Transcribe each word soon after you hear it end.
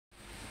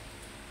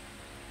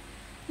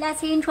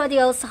Let's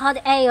introduce hot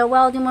air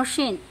welding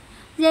machine.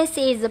 This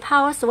is the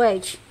power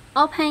switch.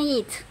 Open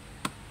it.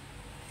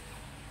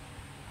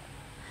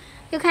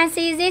 You can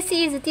see this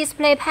is the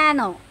display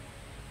panel.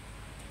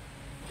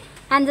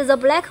 And the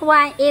black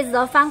one is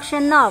the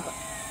function knob.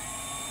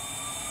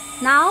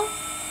 Now,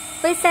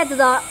 we set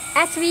the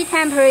SV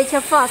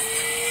temperature first.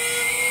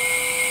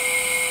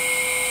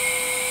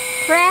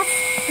 Press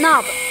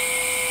knob.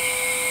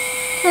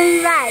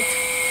 Turn right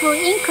to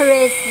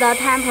increase the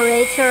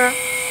temperature.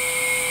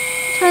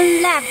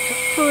 Turn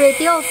left to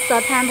reduce the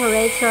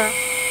temperature.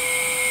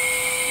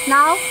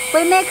 Now,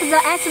 we make the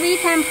SV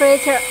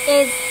temperature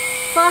is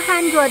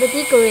 400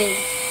 degrees.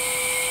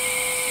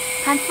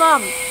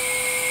 Confirm.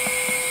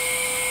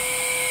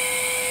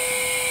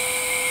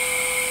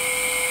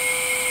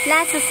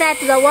 Let's set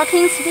the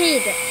working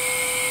speed.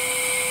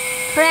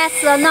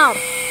 Press the knob.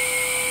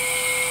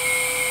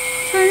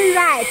 Turn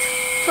right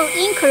to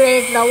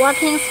increase the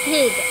working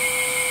speed.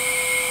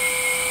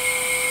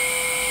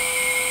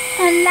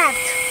 Turn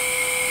left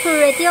to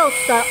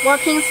reduce the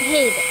working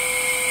speed.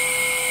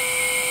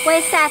 We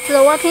set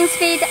the working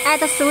speed at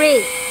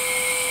 3.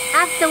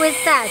 After we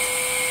set,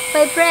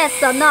 we press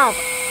the knob.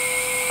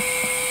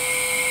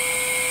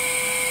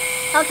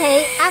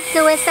 Okay,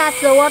 after we set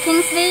the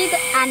working speed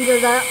and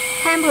the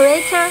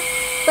temperature,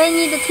 we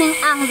need to turn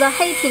on the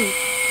heating.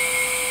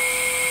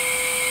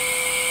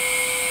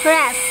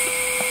 Press.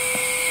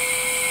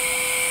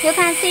 You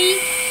can see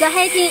the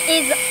heating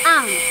is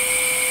on,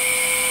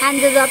 and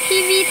the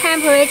PV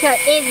temperature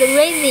is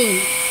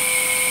rising.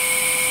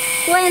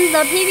 When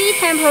the PV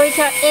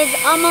temperature is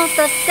almost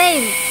the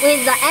same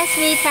with the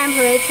SV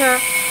temperature,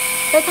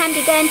 we can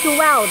begin to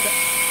weld.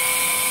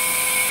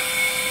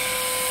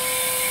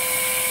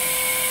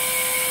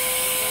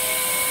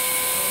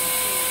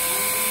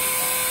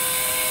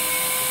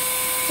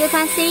 You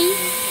can see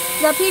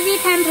the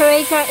PV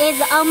temperature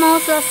is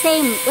almost the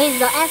same with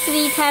the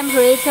SV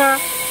temperature.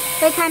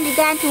 We can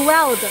begin to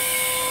weld.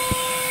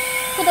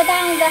 Put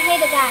down the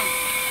heat gun.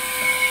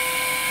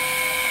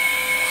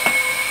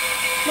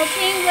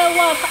 Machine will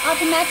work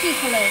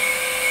automatically.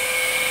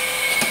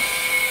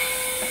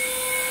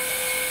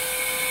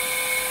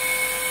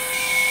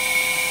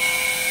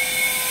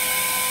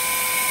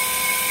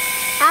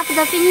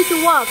 After finish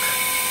work,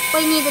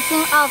 we need to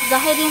turn off the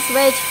heating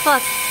switch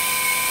first.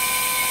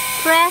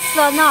 Press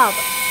the knob.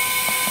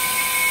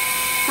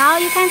 Now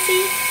you can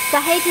see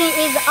the heating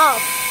is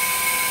off,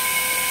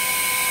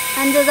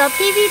 and the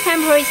PV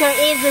temperature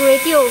is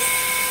reduced.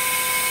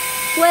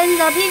 When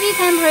the PV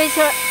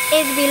temperature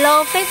is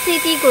below 50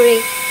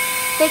 degrees,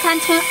 we can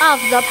turn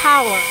off the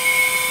power.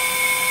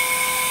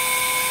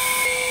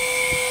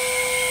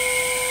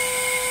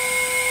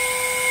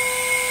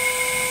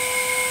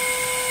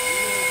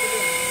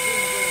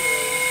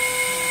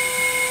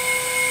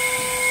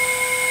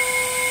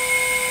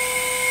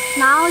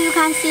 Now you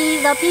can see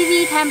the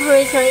PV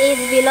temperature is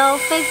below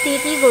 50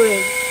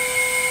 degrees.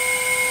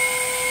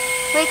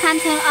 We can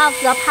turn off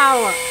the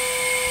power.